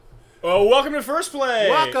Oh, welcome to First Play!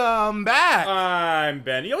 Welcome back! I'm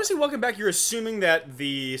Ben. You always say welcome back, you're assuming that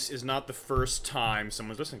this is not the first time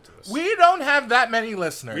someone's listening to this. We don't have that many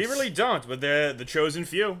listeners. We really don't, but they're the chosen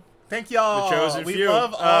few. Thank y'all. The chosen we few.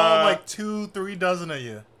 love all like 2-3 dozen of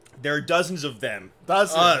you. There are dozens of them.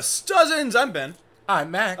 Dozens. Us. Dozens! I'm Ben. I'm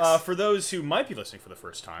Max. For those who might be listening for the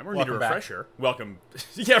first time, or need a Welcome back. refresher, welcome.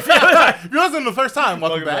 Yeah, If you're listening the first time,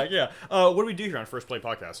 welcome back. Yeah. What do we do here on First Play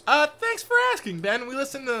Podcast? Thanks for asking, Ben. We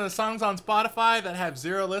listen to songs on Spotify that have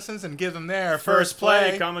 0 listens and give them their First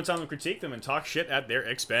play, comment on them, critique them, and talk shit at their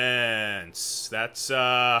expense. That's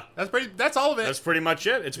That's all of it. That's pretty much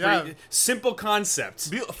it. It's pretty simple concept.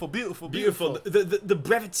 Beautiful. The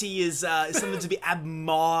brevity is something to be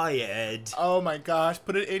admired. Oh my gosh,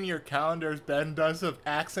 put it in your calendars. Ben does an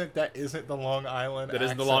accent that isn't the Long Island accent. That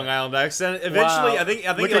isn't the Long Island accent. Eventually, Wow. I think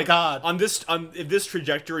Look like, at God. if this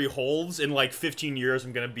trajectory holds, in like 15 years,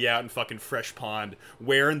 I'm gonna be out in fucking Fresh Pond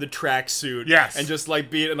wearing the tracksuit, Yes. and just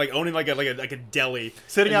like being like owning like a deli,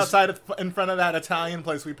 Sitting and outside in front of that Italian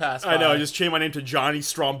place we passed by. I know, just change my name to Johnny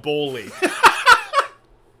Stromboli.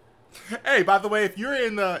 Hey, by the way, if you're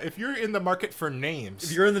in the market for names,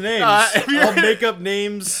 If you're in the names, I'll make up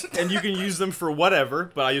names, and you can use them for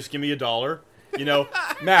whatever. But I just give me $1. You know,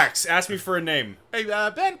 Max, ask me for a name. hey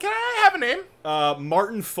Ben, can I have a name?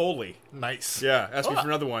 Martin Foley. Nice. Yeah, ask me for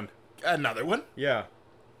another one. Another one. Yeah.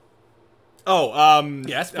 Oh,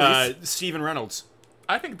 Yes, please. Stephen Reynolds.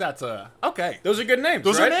 I think that's okay. Those are good names.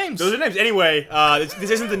 Those are right? names. Those are names. Anyway, this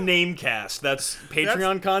isn't the name cast. That's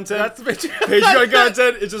Patreon content. That's Patreon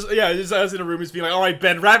content. It's just it's us in a room. It's being like, all right,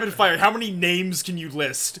 Ben, rapid fire. How many names can you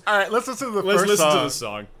list? All right, let's listen to the Let's first listen song. to the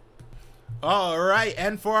song. All right,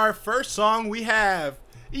 and for our first song, we have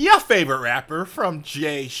your favorite rapper from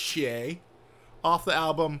Jay Shay, off the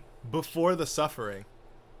album Before the Suffering.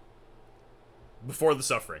 Before the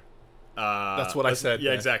Suffering. That's what I said. Yeah,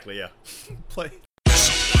 Ben. exactly. Yeah. Play.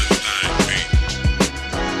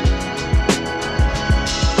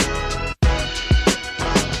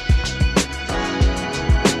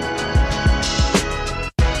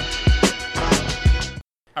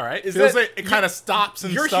 All right, it feels like it kind of stops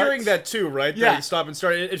and You're starts. hearing that too, right? Yeah. That stop and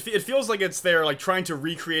start. It feels like it's they're like trying to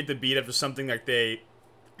recreate the beat after something like they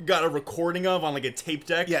got a recording of on like a tape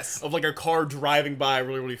deck. Yes. Of like a car driving by at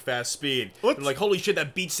really, really fast speed. Whoops. They're like, holy shit,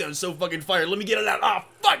 that beat sounds so fucking fire. Let me get it out. Oh,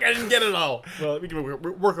 fuck, I didn't get it all. Well, we can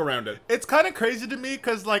work around it. It's kind of crazy to me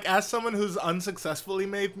because, like, as someone who's unsuccessfully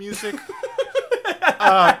made music,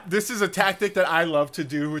 this is a tactic that I love to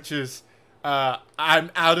do, which is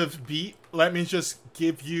I'm out of beat. Let me just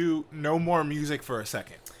give you no more music for a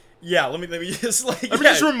second. Yeah, let me just like Let me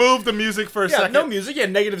just remove the music for a second. no music,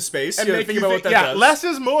 negative space. And You make think you about think, what that does. less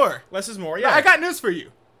is more. Less is more, Yeah. yeah. I got news for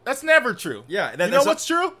you. That's never true. Yeah, You know that's what's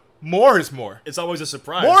true? More is more. It's always a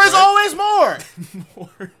surprise. More is right? always more.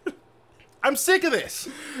 More. I'm sick of this.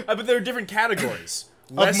 But there are different categories.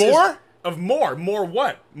 Of more? Of more. More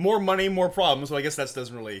what? More money, more problems. So I guess that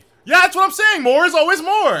doesn't really. Yeah, that's what I'm saying. More is always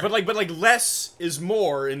more. But like less is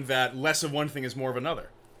more in that less of one thing is more of another.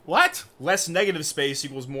 What? Less negative space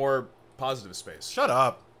equals more positive space. Shut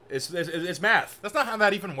up. It's math. That's not how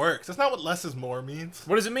that even works. That's not what less is more means.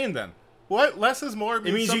 What does it mean then? What? Less is more means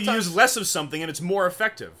It means you sometimes- use less of something and it's more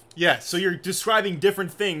effective. Yes. So you're describing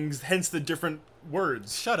different things, hence the different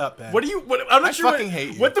words. Shut up, Ben. What do you? What, I'm not I sure. fucking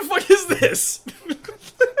hate you. What the fuck is this? You're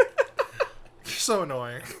so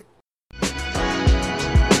annoying.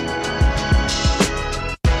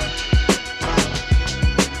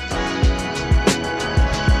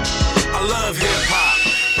 I love hip hop,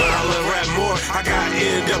 but I love rap more. I got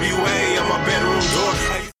NWA on my bedroom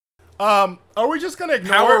door. Are we just gonna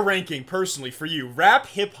ignore? Power ranking, personally, for you. Rap,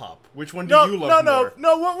 hip hop. Which one do No, you love more?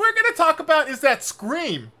 no. What we're gonna talk about is that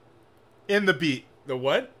scream in the beat. The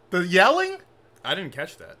what? The yelling. I didn't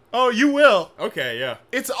catch that. Oh, you will. Okay, yeah.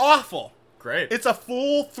 It's awful. Great. It's a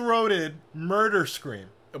full-throated murder scream.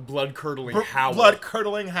 a blood-curdling howl.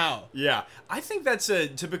 Blood-curdling howl. Yeah. I think that's a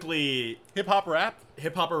typically Hip-hop rap?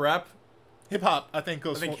 hip-hop or rap. Hip-hop, I think,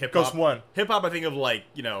 goes Hip-hop. one. Hip-hop, I think of like,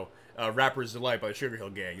 Rapper's Delight by the Sugar Hill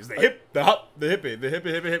Gang. Is the hip, the hop, the hippie, the hippie,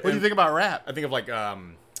 hippie, hippie. What do you think about rap? I think of like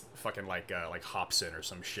Hobson or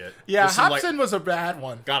some shit. Yeah, There's some, Hobson was a bad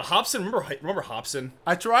one. God, Hobson. Remember Hobson?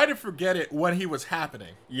 I try to forget it when he was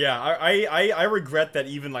happening. Yeah, I regret that.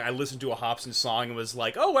 Even like I listened to a Hobson song and was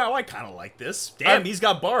like, oh wow, I kind of like this. Damn, he's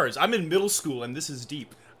got bars. I'm in middle school and this is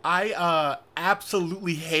deep. I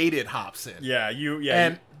absolutely hated Hobson. Yeah,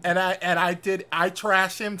 And I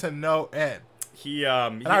trashed him to no end.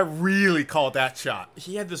 And I really called that shot.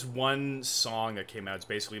 He had this one song that came out. It's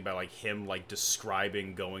basically about like him like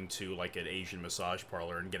describing going to like an Asian massage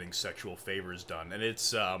parlor and getting sexual favors done, and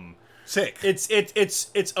it's sick.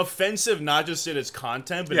 It's offensive not just in its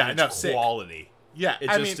content, but in its sick. quality. Yeah, It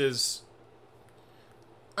just is.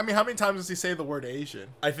 I mean, how many times does he say the word Asian?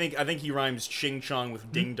 I think he rhymes ching chong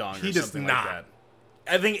with ding dong He or does something not. like that.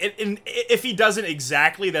 I think if he doesn't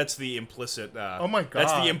exactly, that's the implicit. Oh my God.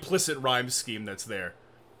 That's the implicit rhyme scheme that's there.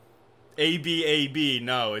 A-B,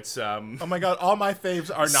 no, it's Oh my god, all my faves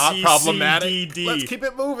are not problematic. C-C-D-D. Let's keep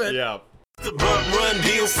it moving. Yeah. The Buck Run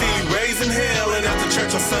DLC, raising hell, and after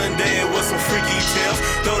church on Sunday, it was some freaky tales.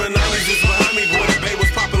 Though the 90s is behind me, boy, the bay was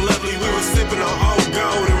popping lovely. We were sipping on old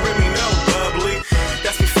gold and Remy no bubbly.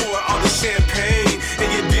 That's before all the champagne, and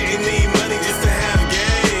you didn't need money just to have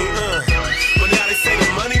game. But now they say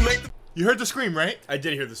the money make the... You heard the scream, right? I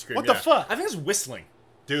did hear the scream. What the fuck? I think it's whistling.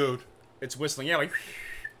 Dude, It's whistling. Yeah, like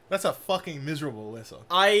that's a fucking miserable whistle.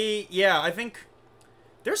 I think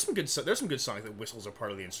there's some good songs that whistles are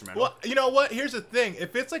part of the instrumental. Well, you know what? Here's the thing.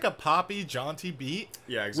 If it's like a poppy, jaunty beat,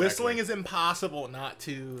 Yeah, exactly. whistling is impossible not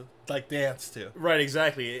to, like, dance to. Right,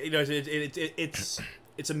 exactly. You know,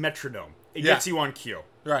 it's a metronome. It Yeah. gets you on cue.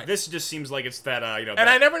 Right. This just seems like it's that And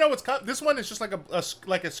I never know what's coming. This one is just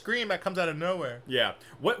like a scream that comes out of nowhere. Yeah.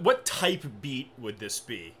 What type beat would this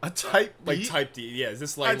be? A type beat? Like type D. Yeah, is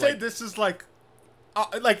this like I'd say this is like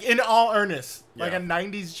in all earnest, like Yeah. a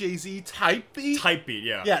 90s Jay-Z type beat. type beat,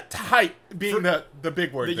 yeah. Yeah, type being the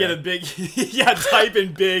big word. Yeah, there. the big, yeah, type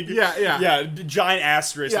and big. Yeah. Giant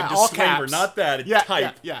asterisk, Yeah, like all disclaimer, caps. not that. Yeah,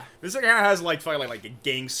 type. yeah. This kind of has like fucking like a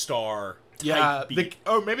Gangstar type beat.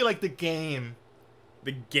 or maybe like the game.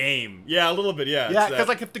 The game, yeah, a little bit, yeah. Yeah, it's because that-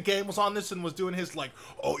 like if the game was on this and was doing his like,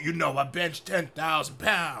 oh, you know, I benched 10,000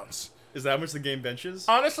 pounds. is that how much the game benches?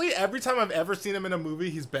 Honestly, every time I've ever seen him in a movie,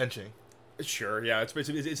 he's benching. Sure, yeah, it's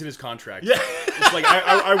in his contract. Yeah. It's like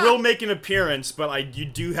I will make an appearance, but you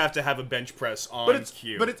do have to have a bench press on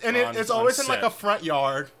cue. It's always in like set. a front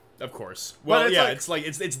yard. Of course. Well, it's yeah, like-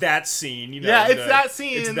 it's that scene, you know. Yeah, it's the- that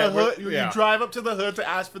scene it's in that the hood. yeah. You drive up to the hood to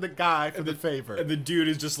ask for the guy for the favor. And the dude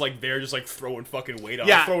is just like there, just like throwing fucking weight on,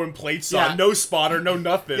 Yeah. throwing plates Yeah. on, no spotter, no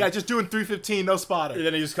nothing. Yeah, just doing 315, no spotter. And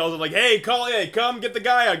then he just calls it like, hey, come get the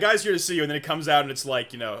guy out. Guy's here to see you. And then it comes out and it's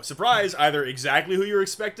like, you know, surprise, either exactly who you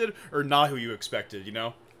expected or not who you expected, you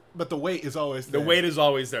know? But the weight is always The there. weight is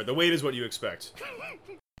always there. The weight is what you expect.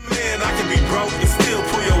 Man, I can be broke and still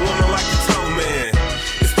pull your woman like the toe man.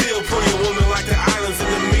 And still pull your woman like the islands in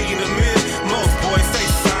the meeting of men. Most boys stay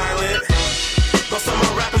silent. But some of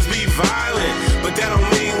my rappers be violent. But that don't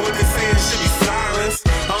mean what they saying should be silenced.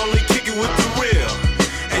 I only kick it with the real.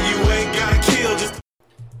 And you ain't gotta kill just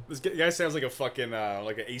This guy sounds like a fucking,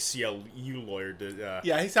 like an ACLU lawyer.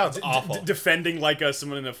 Yeah, he sounds awful. Defending like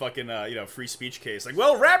someone in a fucking, free speech case. Like,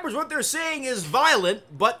 well, rappers, what they're saying is violent,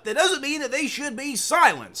 but that doesn't mean that they should be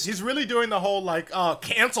silenced. He's really doing the whole like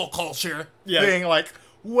cancel culture Yeah. thing like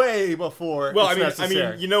way before. Well, it's I mean,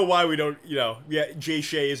 necessary. you know why we don't, Jay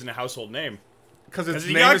Shay isn't a household name. because Because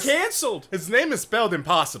he got canceled. His name is spelled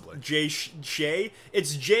impossibly. Jay Shay?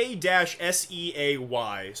 It's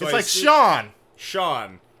J-S-E-A-Y. So It's I like assume- Sean,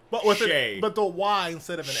 Sean. but with Shay. but the Y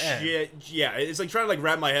instead of an N. Yeah, it's like trying to like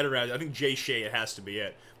wrap my head around it. I think Jay Shay, it has to be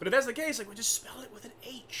it. But if that's the case, like we just spell it with an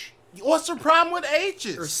H. What's the problem with Or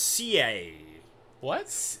H's? C-A.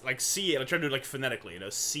 What? Like C-A. I'm trying to do it like phonetically,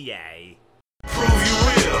 C-A. prove you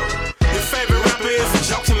real. Your favorite rapper is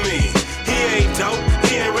a joke to me. He ain't dope,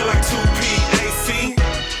 he ain't real like 2PAC.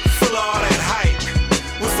 Full of all that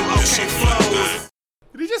hype, with some okay flows.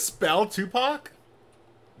 Did he just spell Tupac?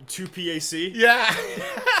 2PAC? Yeah.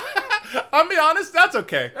 I'll be honest, that's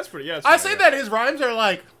okay. That's pretty, yeah. that's I fine, say yeah. that his rhymes are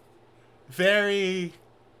like very.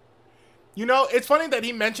 You know, it's funny that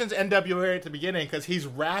he mentions NWA at the beginning because he's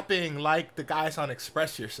rapping like the guys on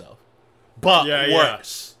Express Yourself, but Yeah, yeah.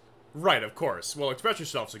 worse. Right, of course. Well, Express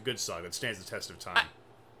Yourself's a good song that stands the test of time.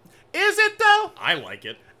 Is it though? I like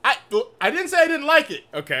it. I didn't say I didn't like it.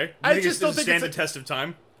 Okay. You I think just it don't think stand it's the test of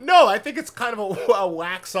time? No, I think it's kind of a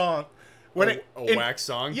whack song. A whack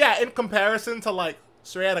song? Yeah, in comparison to like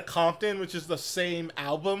Straight Outta Compton, which is the same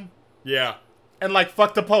album, Yeah. and like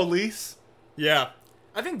Fuck the Police. Yeah.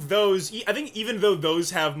 I think even though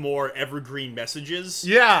those have more evergreen messages.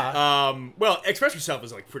 Yeah. Well, Express Yourself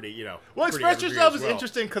is like pretty, Well, pretty Express evergreen Yourself as is well.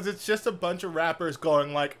 interesting because it's just a bunch of rappers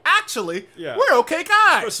going like, actually, Yeah. we're okay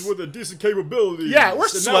guys. Us with a decent capability. Yeah, we're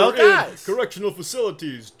And now swell in guys. Correctional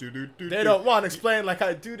facilities. They don't want to explain like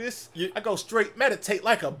I do this. You- I go straight meditate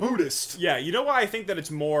like a Buddhist. Yeah, you know why I think that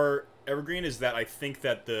it's more Evergreen is that I think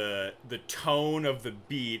that the tone of the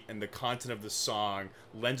beat and the content of the song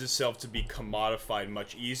lends itself to be commodified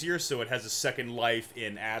much easier, so it has a second life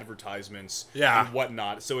in advertisements Yeah. and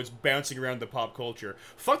whatnot, so it's bouncing around the pop culture.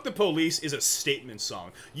 Fuck the Police is a statement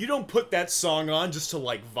song. You don't put that song on just to,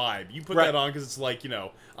 like, vibe. You put Right. that on because it's like, you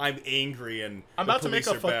know, I'm angry and I'm the about to make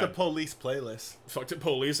police a are Fuck the bad. Police playlist. Fuck the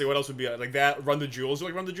Police. Like, what else would be like that? Run the Jewels. You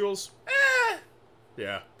like Run the Jewels?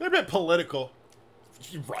 Yeah. They're a bit political.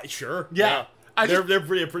 Right, sure. Yeah. They're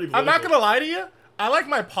pretty political. I'm not gonna lie to you. I like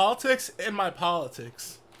my politics in my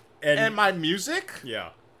politics. And my music, yeah.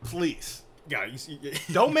 please. Yeah,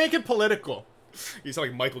 Don't make it political. you sound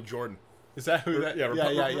like Michael Jordan. Is that who that? Yeah,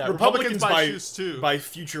 yeah. Republicans buy shoes too. Buy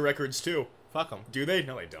Future Records too. Fuck them. Do they?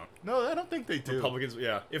 No, they don't. No, I don't think they do. Republicans,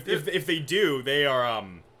 yeah. If they do, they are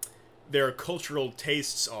their cultural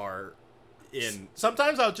tastes are in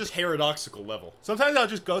Sometimes I'll just paradoxical level. Sometimes I'll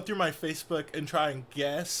just go through my Facebook and try and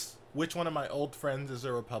guess which one of my old friends is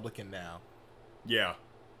a Republican now. Yeah.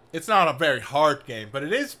 It's not a very hard game, but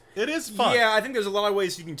it is fun. Yeah, I think there's a lot of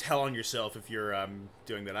ways you can tell on yourself if you're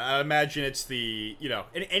doing that. I imagine it's the, you know,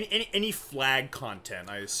 any flag content,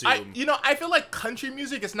 I assume. I feel like country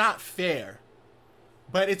music is not fair,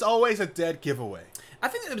 but it's always a dead giveaway. I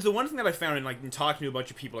think that the one thing that I found in talking to a bunch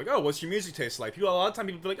of people, like, oh, what's your music taste like? A lot of time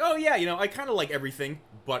people be like, oh yeah, you know, I kind of like everything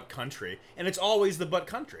but country, and it's always the but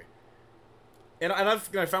country. And I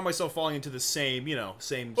found myself falling into the same,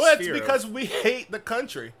 same. Well, it's sphere because of, we hate the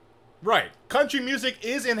country. right. Country music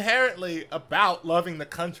is inherently about loving the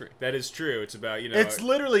country. That is true. It's about It's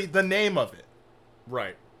literally the name of it.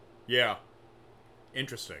 right. Yeah.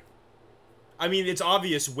 Interesting. I mean, it's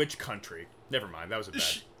obvious which country. Never mind. That was a bad.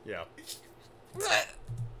 Yeah.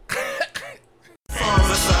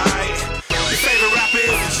 That's alright. Your favorite rapper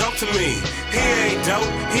is a joke to me. He ain't dope.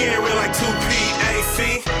 He ain't real like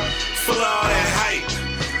 2PAC. Full of all that hype.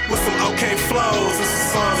 With some okay flows and some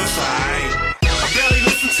songs that's alright. I barely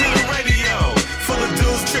listen to the radio. Full of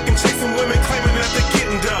dudes tricking, chasing women, claiming that they're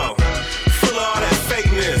getting dough. Full of all that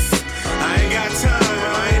fakeness. I ain't got time.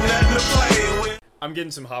 I ain't nothing to play with. I'm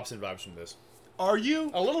getting some Hobson vibes from this. Are you?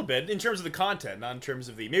 A little bit, in terms of the content, not in terms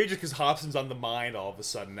of the... Maybe just because Hobson's on the mind all of a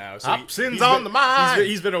sudden now. So Hobson's on the mind!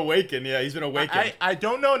 He's been awakened, yeah, he's been awakened. I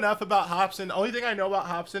don't know enough about Hobson. The only thing I know about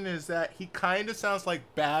Hobson is that he kind of sounds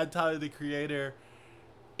like bad Tyler, the Creator,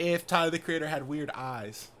 if Tyler, the Creator had weird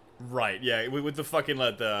eyes. Right, yeah, with the fucking,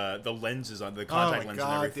 the lenses on, the contact lens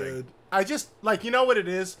and everything. Dude. I just, you know what it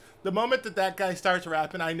is? The moment that guy starts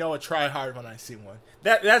rapping, I know a try hard when I see one.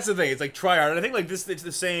 That's the thing. It's like try hard. And I think it's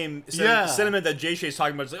the same sentiment that Jay Shay's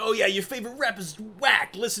talking about. It's like, oh yeah, your favorite rap is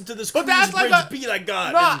whack. Listen to this But that's like a beat I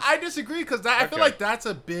got. No, And- I disagree because I feel Okay. like that's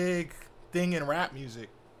a big thing in rap music.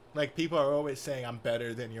 Like people are always saying I'm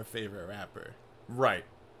better than your favorite rapper right.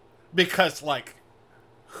 because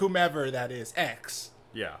whomever that is, X,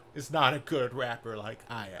 Yeah. is not a good rapper like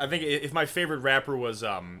I am. I think if my favorite rapper was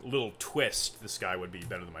Lil Twist, this guy would be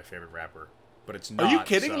better than my favorite rapper. But it's not. Are you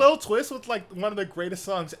kidding? so- Lil Twist with one of the greatest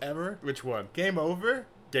songs ever, Which one? Game Over.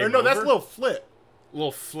 Game or no, that's Over? Lil Flip.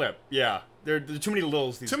 Lil Flip. Yeah. There are too many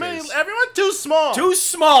Lils these Too days. many. Everyone too small. Too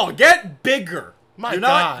small. Get bigger. My You're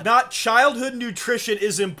God. Not childhood nutrition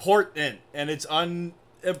is important, and it's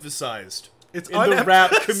unemphasized. It's in the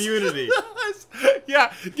rap unemphasized. community.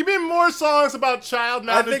 Yeah, give me more songs about child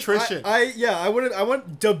malnutrition. I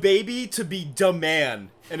want Da Baby to be Da Man,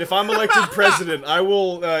 and if I'm elected president, I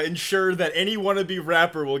will ensure that any wannabe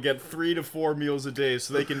rapper will get 3 to 4 meals a day,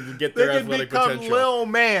 so they can get they their can athletic become potential. Lil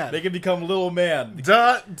Man. They can become Lil Man,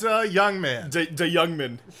 Duh, young man. Da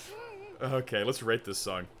Youngman. Okay, let's rate this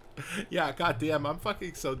song. Yeah, goddamn, I'm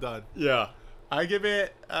fucking so done. Yeah. I give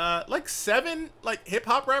it 7 hip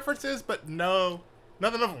hop references, but no,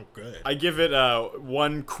 none of them are good. I give it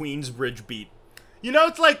 1 Queensbridge beat.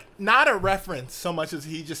 It's not a reference so much as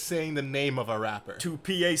he just saying the name of a rapper. To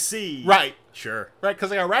PAC. Right, Sure. right,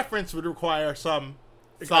 because a reference would require some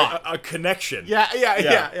thought. A connection. Yeah.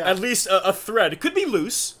 At least a thread. It could be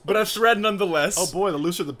loose, but a thread nonetheless. Oh boy, the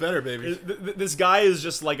looser the better, baby. This guy is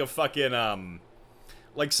just like a fucking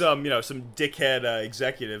some dickhead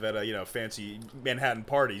executive at a fancy Manhattan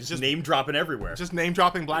party. He's just name dropping everywhere. Just name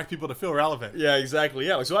dropping black people to feel relevant. Yeah, exactly.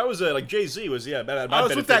 Yeah, so I was Jay-Z was I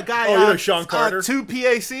was with that guy. Oh, Sean Carter.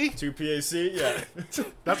 2PAC. 2PAC. Yeah.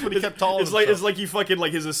 That's what he kept calling. It's like he fucking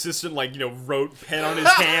his assistant wrote pen on his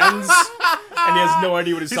hands and he has no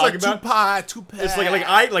idea what he's talking about. Tupac. It's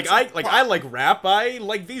I like rap. I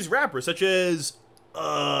like these rappers such as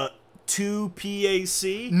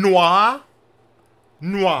 2PAC.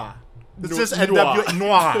 Noir. This is Noir. NWA.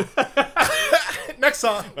 Noir. Next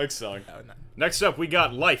song. Next song. Next up, we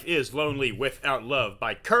got "Life Is Lonely Without Love"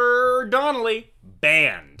 by Kerr Donnelly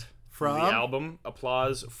Band. from the album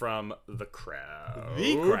Applause from the Crowd.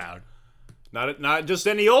 The Crowd. Not just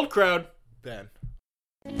any old crowd. Ben.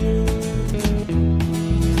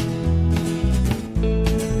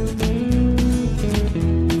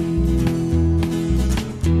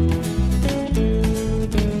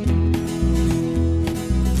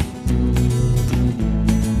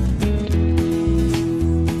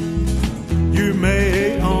 You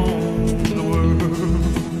may own the world,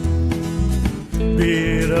 be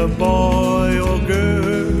it a boy or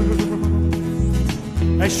girl,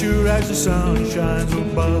 as sure as the sun shines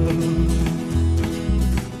above.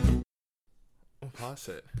 Pause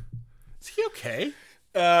it. Is he okay?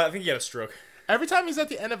 I think he had a stroke. Every time he's at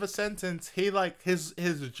the end of a sentence, he like his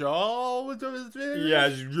jaw would Yeah,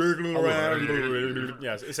 just jiggling around.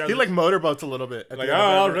 Yes, it sounds he like motorboats a little bit. At like the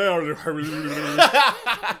end of every-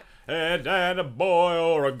 and a boy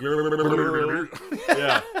or a girl.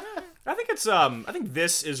 Yeah, I think it's I think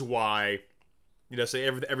this is why say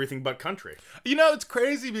everything but country. You know, it's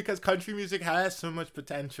crazy because country music has so much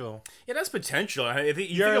potential. It has potential. I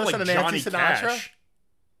think You ever think of listen like to Johnny Nancy Sinatra? Cash.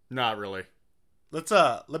 Not really. Let's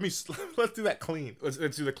let's do that clean. Let's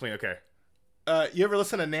do the clean. Okay. You ever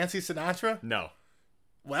listen to Nancy Sinatra? No.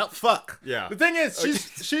 Well, fuck. Yeah. The thing is,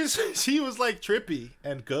 she was like trippy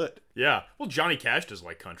and good. Yeah. Well, Johnny Cash does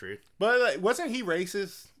like country. But like, wasn't he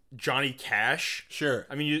racist? Johnny Cash. Sure.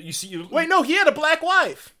 I mean, you see. Wait, no, he had a black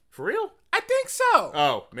wife. For real? I think so.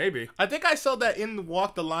 Oh, maybe. I think I saw that in the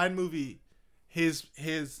Walk the Line movie.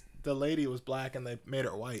 The lady was black and they made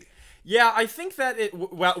her white. Yeah, I think that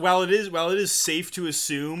while it is safe to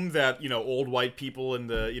assume that old white people in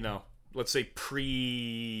the let's say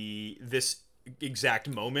pre this exact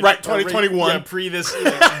moment, right, 2021, pre this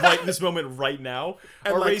this moment right now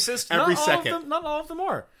and are like racist. Every not second, all of them, not all of them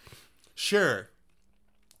are. Sure,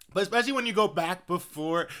 but especially when you go back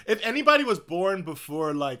before, if anybody was born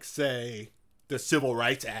before, like say the Civil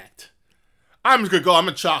Rights Act, I'm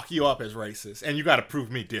gonna chalk you up as racist, and you got to prove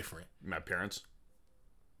me different. My parents.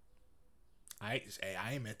 I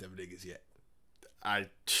ain't met them niggas yet.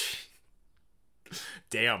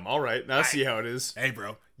 Damn. All right. Now I see how it is. Hey,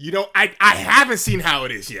 bro. You don't. I haven't seen how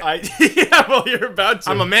it is yet. Yeah. Well, you're about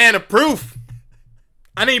to. I'm a man of proof.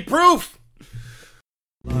 I need proof.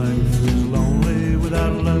 Life is lonely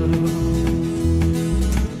without love.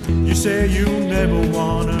 You say you never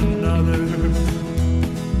want another.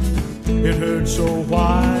 It hurts, so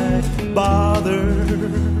why bother?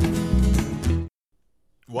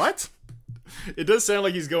 What? It does sound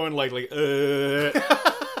like he's going like like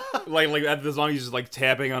at the song he's just like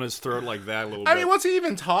tapping on his throat like that a little bit. I mean, what's he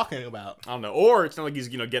even talking about? I don't know. Or it's not like he's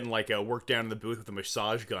getting like a work down in the booth with a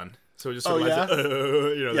massage gun. So it just sort of yeah?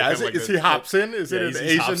 Like, is he Hobson? Is it an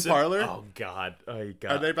Asian Hobson parlor? Oh god.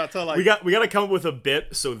 Are they about to like? We got to come up with a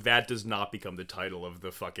bit so that does not become the title of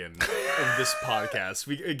the fucking of this podcast.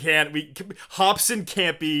 Hobson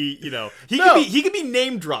can't be. He can be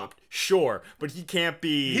name dropped. Sure, but he can't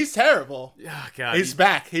be. He's terrible. Oh, God. He's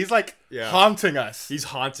back. He's like haunting us. He's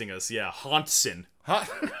haunting us. Yeah, Hauntson. All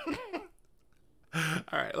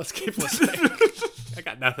right, let's keep listening. I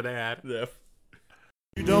got nothing to add. Yeah.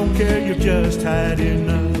 You don't care, you've just had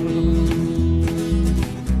enough.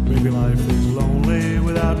 Maybe life is lonely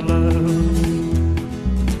without love.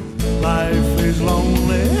 Life is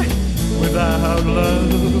lonely without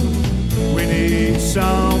love. We need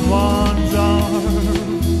someone's arms.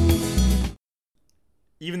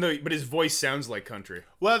 But his voice sounds like country.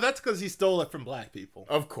 Well, that's because he stole it from black people.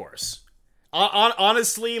 Of course.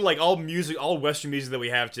 Honestly, like all Western music that we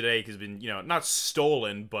have today has been, not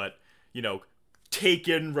stolen, but,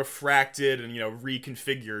 taken, refracted, and,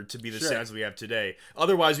 reconfigured to be the sounds we have today.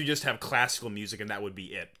 Otherwise, we just have classical music, and that would be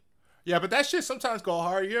it. Yeah, but that shit sometimes go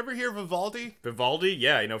hard. You ever hear Vivaldi? Vivaldi?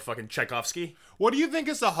 Yeah, fucking Tchaikovsky. What do you think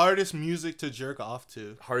is the hardest music to jerk off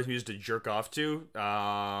to? Hardest music to jerk off to?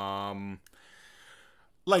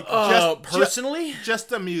 Like, personally? Just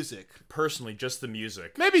the music. Personally, just the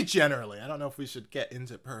music. Maybe generally. I don't know if we should get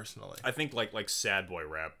into personally. I think, like sad boy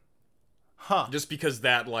rap. Huh. Just because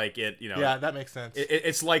that, like, it, Yeah, that makes sense.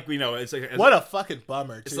 It's like, it's like... What a fucking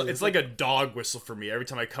bummer, too. It's like a dog whistle for me. Every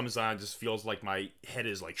time it comes on, it just feels like my head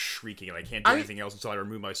is, like, shrieking, and I can't do anything else until I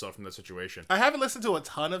remove myself from that situation. I haven't listened to a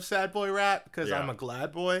ton of sad boy rap, because I'm a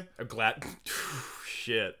glad boy. A glad...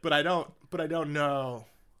 Shit. But I don't know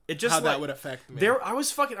it just how that would affect me. I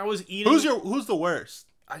was eating... Who's the worst?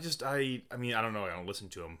 I mean, I don't know. I don't listen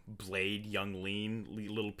to them. Blade, Young Lean,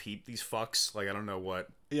 Little Peep, these fucks. Like, I don't know what.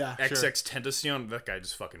 Yeah, XX Tentacion, that guy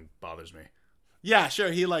just fucking bothers me. Yeah, sure.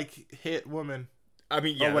 He, like, hit women. I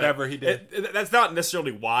mean, yeah. Or whatever he did. That's not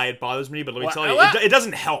necessarily why it bothers me, but let me tell you, it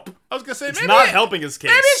doesn't help. I was going to say, it's not helping his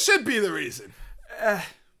case. Maybe it should be the reason.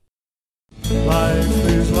 Life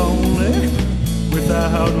is lonely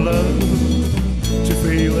without love. To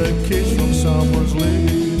feel a kiss from someone's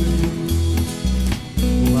lips.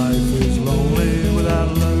 Life is lonely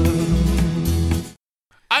without love.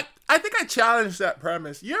 I think I challenged that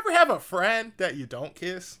premise. You ever have a friend that you don't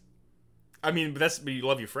kiss? I mean, but you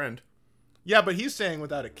love your friend. Yeah, but he's saying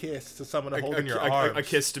without a kiss to someone to hold in your arms. A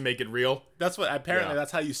kiss to make it real. That's what apparently Yeah.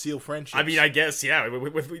 that's how you seal friendships. I mean, I guess, yeah.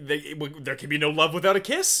 There can be no love without a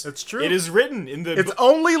kiss. That's true. It is written in the it's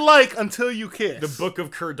only like until you kiss. the book of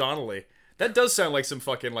Kerr Donnelly. That does sound like some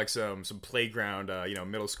fucking like some playground,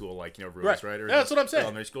 middle school rules, Right. right? Or Yeah, that's what I'm saying.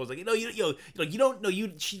 Elementary school is like, you don't know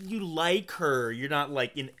you like her. You're not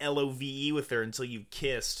like in LOVE with her until you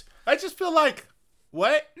kissed. I just feel like,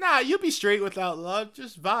 what? Nah, you'll be straight without love.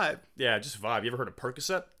 Just vibe. Yeah, just vibe. You ever heard of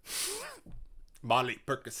Percocet? Molly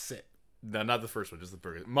Percocet. No, not the first one, just the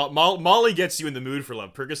Percocet. Molly gets you in the mood for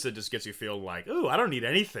love. Percocet just gets you feeling like, ooh, I don't need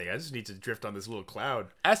anything. I just need to drift on this little cloud.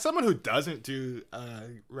 As someone who doesn't do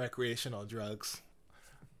recreational drugs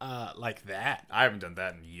like that, I haven't done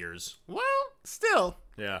that in years. well, still,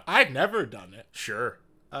 Yeah, I've never done it. sure.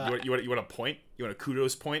 You want a point? You want a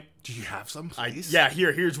kudos point? Do you have some, please? Yeah,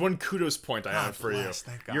 here's one kudos point I have for bless,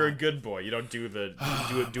 you. thank God. You're a good boy. You don't do the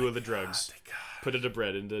do the drugs. Thank God. Put it to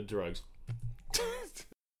bread into drugs.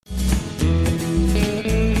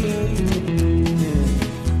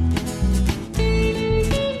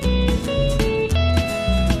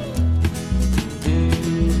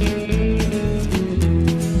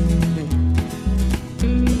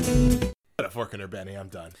 Put a fork in her, Benny. I'm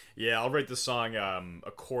done. Yeah, I'll rate the song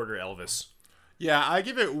a quarter Elvis. Yeah, I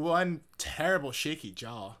give it one terrible shaky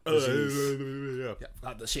jaw. Yeah.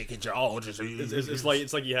 Got the shaky jaw.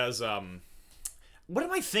 It's like he has what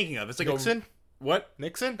am I thinking of? It's like Nixon? What?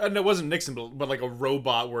 Nixon? No, it wasn't Nixon, but like a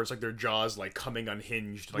robot where it's like their jaws like coming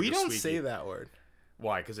unhinged. Like We a don't squeaky. say that word.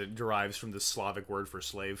 Why? Because it derives from the Slavic word for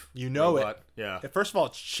slave. You know robot. it. Yeah, First of all,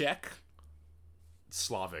 it's Czech.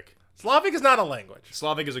 Slavic. Slavic is not a language.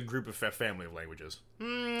 Slavic is a group of family of languages.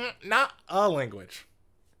 Not a language.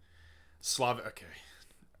 Slavic. Okay.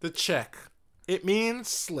 The Czech. It means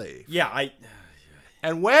slave. Yeah,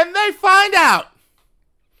 And when they find out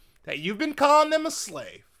that you've been calling them a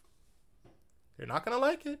slave, they're not going to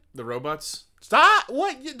like it. the robots. Stop.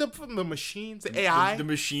 What? The machines, the AI? The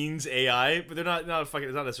machines AI, but they're not fucking.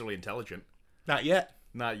 It's not necessarily intelligent. Not yet.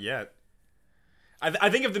 Not yet.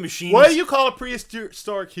 I think if the machines. What do you call a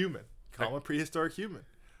prehistoric human? Call him a prehistoric human.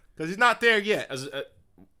 Because he's not there yet. As,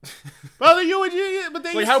 Well, but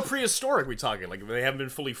they. like how prehistoric we talking? Like they haven't been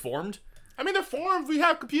fully formed. I mean, they're formed. We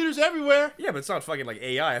have computers everywhere. Yeah, but it's not fucking like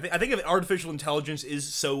AI. I think if artificial intelligence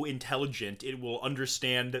is so intelligent, it will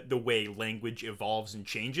understand the way language evolves and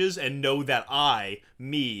changes, and know that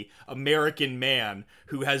me, American man,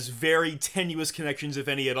 who has very tenuous connections, if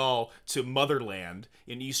any at all, to motherland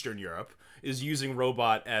in Eastern Europe, is using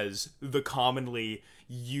robot as the commonly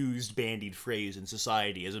used bandied phrase in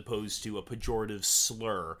society, as opposed to a pejorative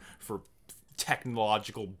slur for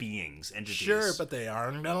technological beings, entities. Sure, but they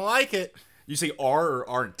aren't gonna like it. You say are or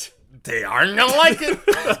aren't? They aren't gonna like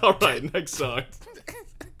it. All right, next song.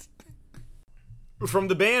 From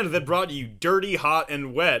the band that brought you Dirty, Hot,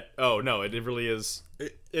 and Wet. Oh, no, it really is.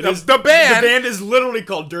 It is the band. The band is literally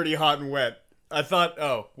called Dirty, Hot, and Wet. I thought,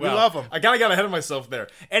 oh, We wow. love 'em. I kind of got ahead of myself there.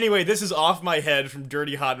 Anyway, this is Off My Head from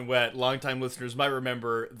Dirty, Hot, and Wet. Longtime listeners might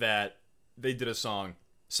remember that they did a song,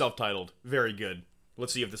 self-titled, very good.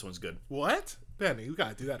 Let's see if this one's good. What? Benny, you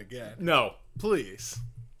gotta do that again. No. Please.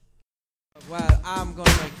 Well, I'm gonna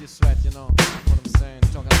make you sweat, you know what I'm saying?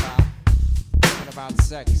 Talking about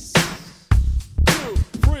sex. 2,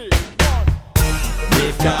 3, 1.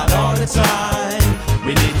 We've got all the time,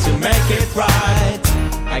 we need to make it right.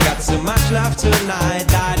 I got so much love tonight,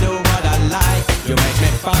 I do what I like. You make me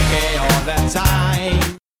funky all the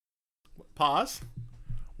time. Pause.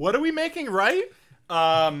 What are we making right?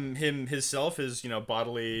 Himself, his,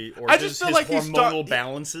 bodily organs, I just feel his like hormonal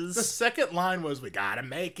balances. The second line was, we gotta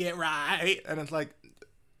make it right. And it's like,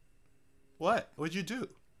 what? What'd you do?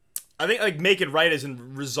 I think, like, make it right as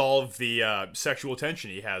in resolve the sexual tension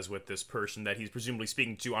he has with this person that he's presumably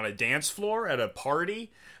speaking to on a dance floor, at a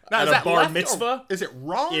party, Now, at is a that bar left or- mitzvah. Is it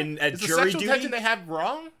wrong? At is the jury sexual duty? tension they have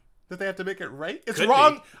wrong? That they have to make it right? It's Could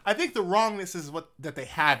wrong. be. I think the wrongness is that they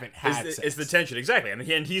haven't had Is sex. the tension, exactly. And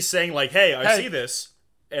he's saying, like, hey, I see this,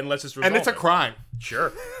 and let's just resolve and it's a it. crime.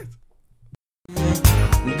 Sure.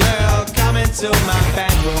 Girl, come into my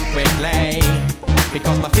bedroom quickly,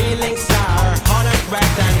 because my feelings are hot and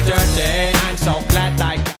wet and dirty. I'm so glad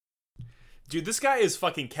Dude, this guy is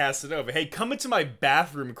fucking Casanova. Hey, come into my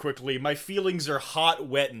bathroom quickly. My feelings are hot,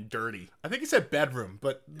 wet, and dirty. I think he said bedroom,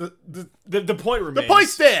 but The point remains. the point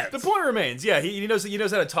stands. The point remains. Yeah, he knows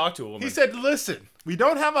how to talk to a woman. He said, "Listen, we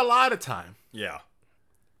don't have a lot of time, yeah.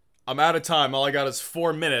 I'm out of time. All I got is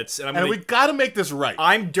 4 minutes, and and we got to make this right."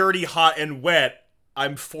 I'm dirty, hot, and wet.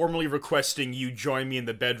 I'm formally requesting you join me in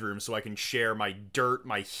the bedroom so I can share my dirt,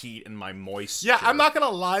 my heat, and my moisture. Yeah, I'm not gonna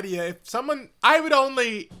lie to you. If someone, I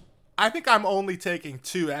think I'm only taking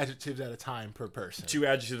 2 adjectives at a time per person. 2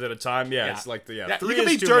 adjectives at a time. Yeah, Yeah. it's like Yeah, 3 you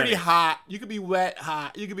could is be too dirty many. hot. You could be wet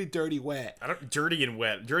hot. You could be dirty wet. I don't dirty and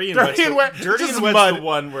wet. Dirty and Dirty and wet. Dirty Just and wet's mud. the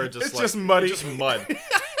one where it's just It's like, just muddy. Just mud.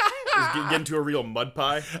 Just get into a real mud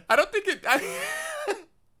pie. I don't think it.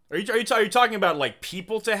 Are you talking about like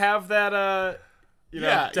people to have that?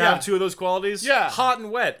 Yeah, have 2 of those qualities. Yeah. Hot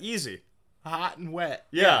and wet, easy. Hot and wet.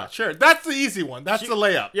 Yeah. Sure. That's the easy one. That's the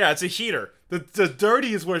layup. Yeah, it's a heater. The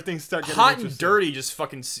dirty is where things start getting Hot and interesting. dirty just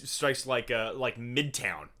fucking strikes like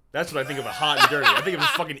Midtown. That's what I think of a hot and dirty. I think of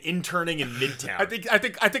fucking interning in Midtown.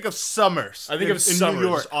 I think of summers. I think in of summers, New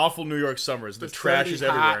York. awful New York summers. The It's trash dirty, is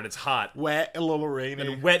everywhere hot. and it's hot. Wet, a little rainy.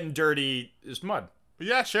 And wet and dirty is mud.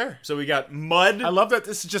 Yeah, sure. So we got mud. I love that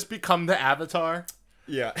this has just become the Avatar.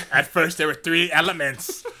 Yeah. At first, there were 3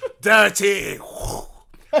 elements: dirty,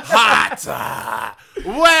 hot,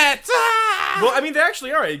 wet. Well, I mean, they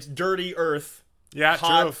actually are. It's dirty earth, Yeah,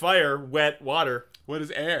 hot true. fire, wet water, What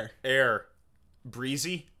is air? air,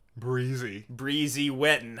 breezy, Breezy.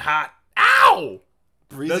 wet, and hot. Ow!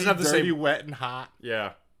 Breezy, Doesn't have the dirty, same- wet, and hot.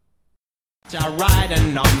 Yeah. You're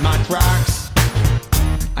riding on my trucks.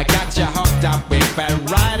 I got you hooked up, we fell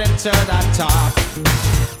right into the top.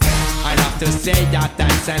 I love to see you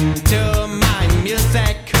dancing to my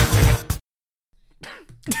music.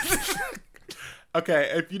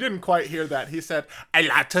 Okay, if you didn't quite hear that, he said, "I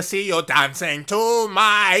like to see you dancing to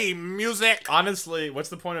my music." Honestly, what's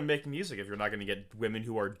the point of making music if you're not going to get women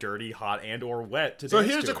who are dirty, hot, and or wet to So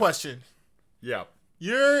dance here's to the it? question: Yeah.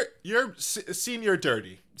 You're senior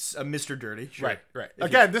dirty. Mr. Dirty. Sure. Right. If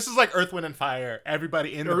Again, this is like Earth, Wind, and Fire.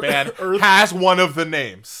 Everybody in the Earth- band Earth- has one of the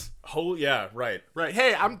names. Yeah, right. Right.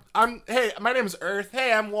 Hey, hey, my name is Earth.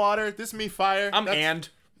 Hey, I'm Water. This is me, Fire. And.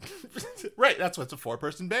 Right, that's what's a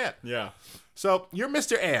 4-person band. Yeah. So you're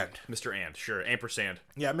Mr. And. Mr. And, sure. Ampersand.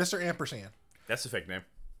 Yeah, Mr. Ampersand. That's a fake name.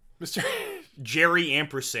 Mr. Jerry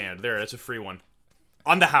Ampersand. There, that's a free one.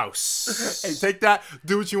 On the house. Hey, take that.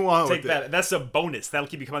 Do what you want Take with that. it. That's a bonus. That'll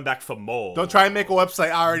keep you coming back for more. Don't try and make a website.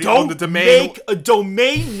 I already own Don't the domain. make a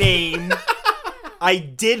domain name. I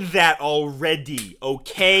did that already,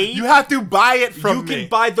 okay? You have to buy it from You me. can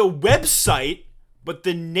buy the website, but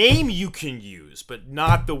the name you can use, but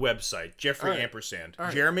not the website. Jeffrey All right. Ampersand. All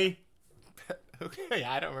right. Jeremy? Okay,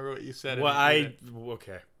 I don't remember what you said. Well,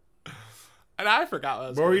 okay. And I forgot what I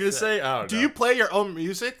was What were you gonna gonna say? I don't Do know. you play your own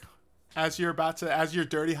music as you're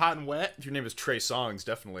dirty, hot, and wet? Your name is Trey Songs,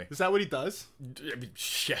 definitely. Is that what he does? I mean,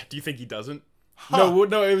 yeah, do you think he doesn't? No,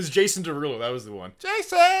 it was Jason Derulo. That was the one.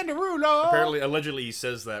 Jason Derulo. Apparently, allegedly, he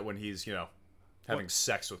says that when he's, having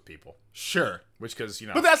sex with people. Sure. Which, because,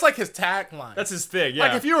 But that's like his tagline. that's his thing, yeah.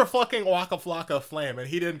 Like if you were fucking Waka Flocka Flame and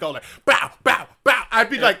he didn't go like bow, bow, bow, I'd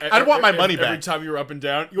be like, I'd want my money Every back. time you were up and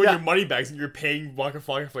down, you want Yeah. your money back and you're paying Waka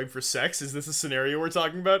Flocka Flame for sex? Is this a scenario we're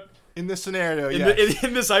talking about? In this scenario, In, yeah.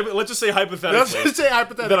 in this, let's just say hypothetically. Let's just say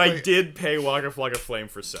hypothetically. that I did pay Waka Flocka Flame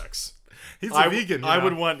for sex. He's a vegan. I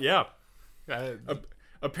would want, yeah. Uh,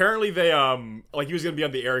 Apparently they he was gonna be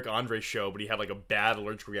on the Eric Andre show, but he had like a bad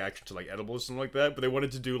allergic reaction to like edibles and like that. But they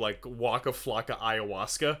wanted to do like Waka Flocka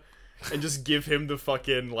ayahuasca, and just give him the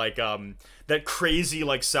fucking like that crazy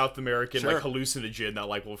like South American Sure. like hallucinogen that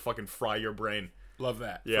like will fucking fry your brain. love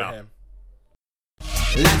that Yeah. for him.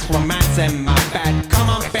 Let's romance in my bed. Come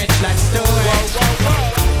on, bitch, let's do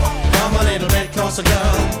it. Come a little bit closer,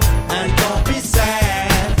 girl, and don't be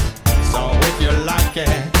sad. So if you like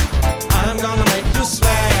it, I'm gonna make you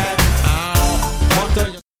sweat. Ow. What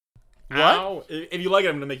do you... Ow. If you like it,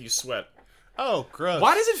 I'm gonna make you sweat. Oh, gross.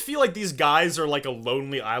 Why does it feel like these guys are like a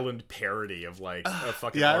Lonely Island parody of like a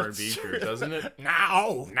fucking yeah, R&B that's group, true. doesn't it?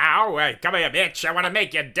 Now. Now, come here, bitch. I want to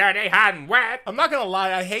make you dirty, hot, and wet. I'm not gonna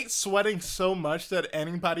lie, I hate sweating so much that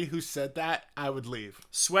anybody who said that, I would leave.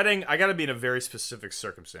 Sweating, I gotta be in a very specific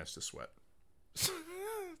circumstance to sweat.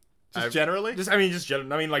 Generally? Just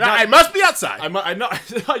general. I mean, like, I must be outside. I know.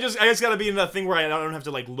 I just gotta be in that thing where I don't have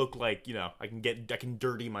to like look like I can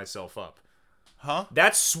dirty myself up. Huh?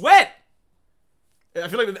 That's sweat. I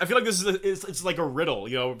feel like this is it's like a riddle.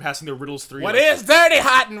 Passing the riddles through. What like, is dirty,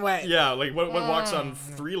 hot, and wet? Yeah, like what walks on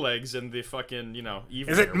 3 legs and the fucking evening.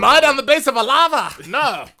 Is it mud on the base of a lava?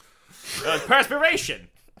 No. Perspiration.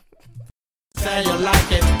 Say you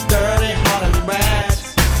like it dirty, hot and wet.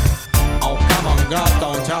 Oh, come on, girl,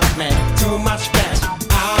 don't touch me. Too much gas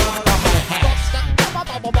out of my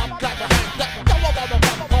head.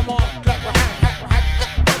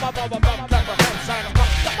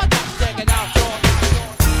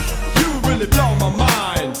 You really blow my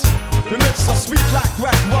mind. Your lips are sweet like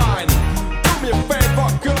red wine. Do me a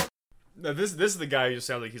favor, girl. No, this is the guy who just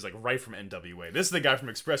sounds like he's like right from NWA. This is the guy from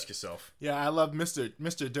Express Yourself. Yeah, I love Mr.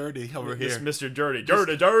 Dirty over This here. Mr. Dirty.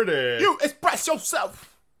 Dirty. You express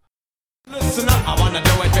yourself. Listen up, I wanna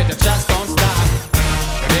do it, but just don't stop.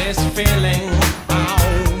 This feeling,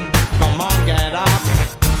 oh, come on, get up.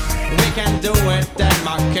 We can do it in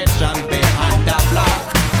my kitchen behind the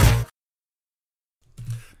block.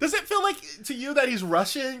 Does it feel like to you that he's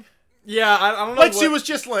rushing? Yeah, I don't know. Like she was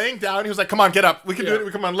just laying down. He was like, "Come on, get up. We can Yeah. do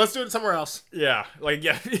it. Come on, let's do it somewhere else." Yeah, like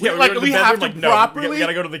yeah. like, go to the we bedroom, have to like, no, properly- we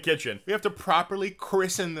gotta go to the kitchen. We have to properly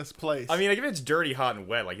christen this place. I mean, like if it's dirty, hot, and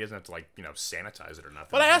wet, like he doesn't have to like sanitize it or nothing.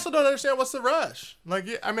 but I also don't understand what's the rush. Like,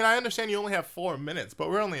 I mean, I understand you only have 4 minutes, but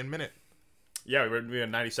we're only a minute. Yeah, we're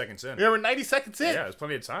 90 seconds in. Yeah, we're 90 seconds in. Yeah, there's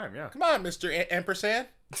plenty of time. Yeah. Come on, Mr. Ampersand.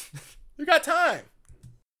 You got time.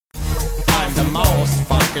 I'm the most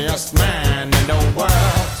funkiest man in the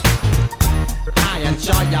world. I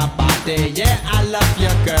enjoy your body, yeah, I love you,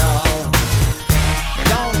 girl.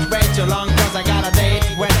 Don't wait too long, cause I got a date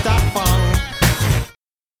with the funk.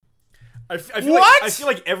 I feel What? Like, I feel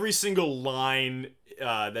like every single line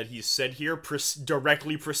that he's said here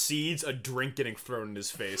directly precedes a drink getting thrown in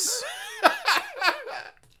his face.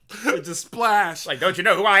 It just splash. Like, don't you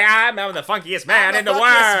know who I am? I'm the funkiest man in the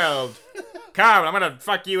funkiest. world. Come, I'm gonna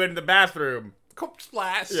fuck you in the bathroom.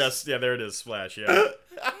 Splash. Yes, yeah, there it is, Splash, yeah.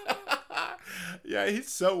 Yeah, he's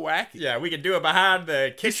so wacky. Yeah, we can do it behind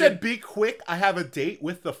the kitchen. He said, "Be quick. I have a date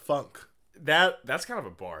with the funk." That's kind of a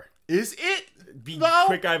bar. Is it? Be though?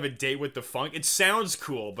 quick, I have a date with the funk. It sounds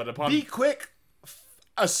cool, but upon... Be quick.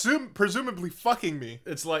 Presumably fucking me.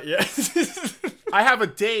 It's like, yeah. I have a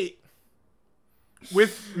date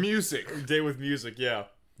with music. Date with music, yeah.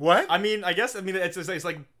 What? I mean, it's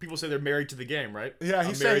like people say they're married to the game, right? Yeah, I'm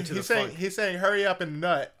he's married saying to the he's saying funk. he's saying hurry up and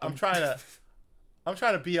nut. I'm trying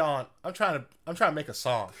to be on. I'm trying to make a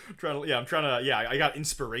song. I got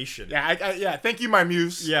inspiration. Yeah, thank you, my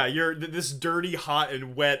muse. Yeah, this dirty, hot,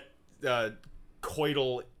 and wet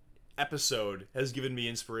coital episode has given me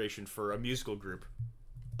inspiration for a musical group.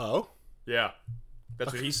 Oh, Yeah.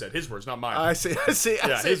 That's what he said. His words, not mine. I see.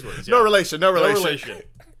 Yeah, his words, No yeah. relation. No No relation. relation.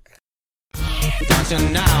 Don't you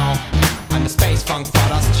know, I'm the space funk for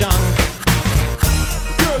us junk.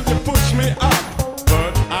 Girl, you push me up,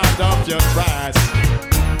 but out of your dress.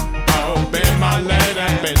 Oh, be my lady,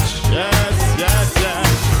 bitch. Yes, yes,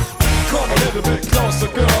 yes. Come a little bit closer,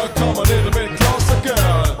 girl. Come a little bit closer,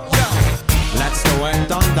 girl. Yeah. Let's do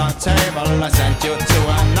it on the table. I sent you to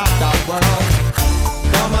another world.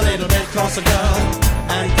 Come a little bit closer, girl,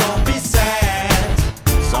 and don't be sad.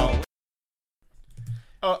 So.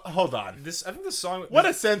 Hold on. I think this song... What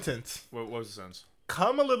a sentence. What was the sentence?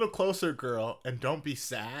 Come a little closer, girl, and don't be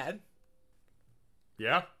sad.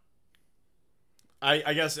 Yeah.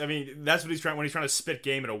 I guess, I mean, that's what he's trying... When he's trying to spit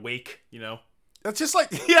game in a wake, you know? That's just like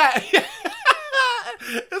yeah.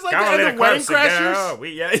 It's like Come the a end little of Wedding closer, Crashers. girl.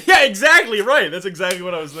 Yeah, exactly right. That's exactly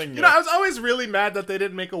what I was thinking. You know, I was always really mad that they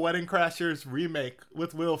didn't make a Wedding Crashers remake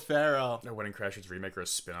with Will Ferrell. No Wedding Crashers remake or a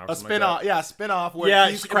spin-off. A something spin-off, Like yeah, spin-off where Yeah,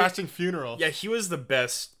 he's I mean- crashing funerals. yeah, he was the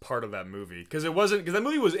best part of that movie because that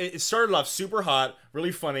movie was. It started off super hot,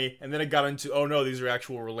 really funny, and then it got into oh no, these are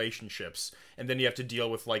actual relationships, and then you have to deal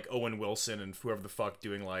with like Owen Wilson and whoever the fuck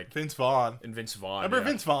doing like Vince Vaughn. and Vince Vaughn. Remember yeah.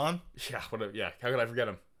 Vince Vaughn? Yeah, yeah. How could I forget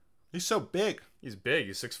him? He's so big. He's big.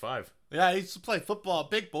 He's 6'5". Yeah, he used to play football.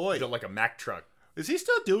 Big boy. Built like a Mack truck. Is he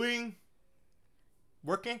still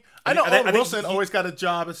working? I I know think- I Owen think Wilson he- always got a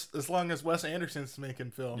job as long as Wes Anderson's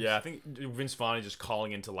making films. Yeah, I think Vince Vaughn is just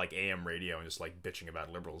calling into like AM radio and just like bitching about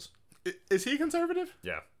liberals. Is he conservative?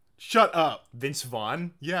 Yeah. Shut up. Vince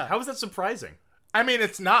Vaughn? Yeah. How is that surprising? I mean,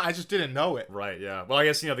 it's not. I just didn't know it. Right, yeah. Well, I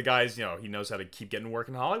guess, the guy's, he knows how to keep getting work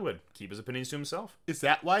in Hollywood. Keep his opinions to himself. Is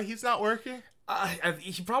that why he's not working?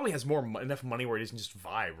 He probably has enough money where he doesn't just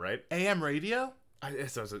vibe, right? AM radio?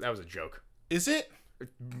 That was a joke. Is it?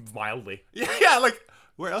 Mildly. Yeah, like,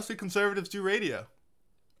 where else do conservatives do radio?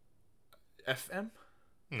 FM?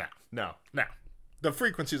 No. No. The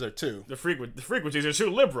frequencies are too. The frequencies are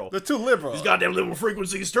too liberal. They're too liberal. These goddamn liberal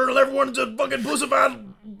frequencies turning everyone into fucking pussified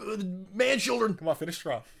man children. Come on, finish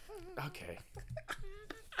strong. Okay.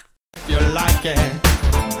 If you like it,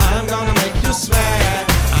 I'm gonna make you sweat.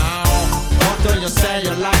 Ow. What do you say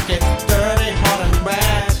you like it? Dirty, hot and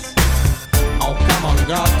wet. Oh, come on,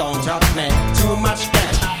 girl, don't touch me. Too much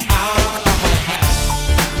gas out of my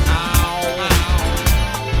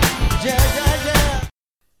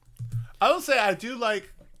will say I do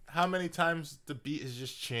like how many times the beat has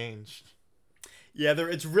just changed. Yeah,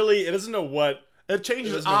 it doesn't know what. It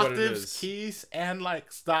changes doesn't know what it octaves, is. keys, and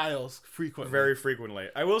like styles frequently. Very frequently.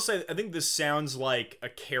 I will say, I think this sounds like a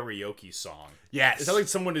karaoke song. Yes. It sounds like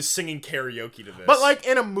someone is singing karaoke to this. But like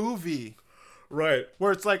in a movie right.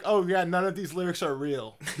 where it's like, oh yeah, none of these lyrics are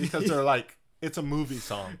real because they're like, it's a movie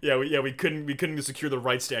song. Yeah, we couldn't secure the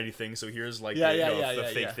rights to anything, so here's like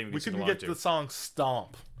the fake thing we couldn't can get the song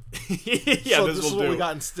Stomp. yeah, So this is will what do. we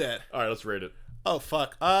got instead. All right, let's rate it. Oh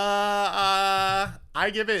fuck. I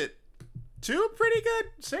give it two pretty good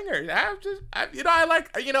singers.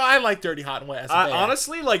 I like Dirty Hot and Wet as a band.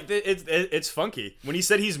 Honestly, like it's funky. When he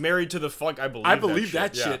said he's married to the funk, I believe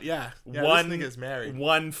that shit. Yeah. One this nigga's married.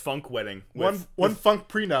 One funk wedding. One funk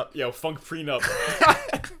prenup. Yo, funk prenup.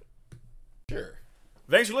 Sure.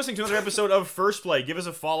 Thanks for listening to another episode of First Play. Give us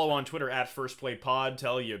a follow on Twitter at First Play Pod.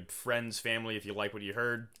 Tell your friends, family if you like what you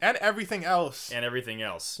heard, And everything else. and everything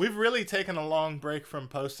else. We've really taken a long break from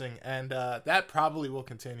posting, and that probably will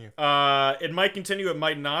continue. It might continue, it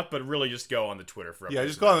might not, but really just go on the Twitter for Yeah, updates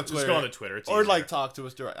just go on the about it. Twitter. Just go on the Twitter. It's Or easier. like talk to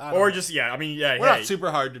us direct. Or just yeah. I mean yeah. We're not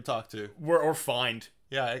super hard to talk to. Or find.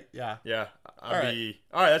 Yeah. Yeah. All right.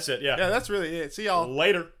 All right. That's it. Yeah. Yeah, that's really it. See y'all.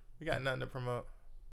 Later. We got nothing to promote.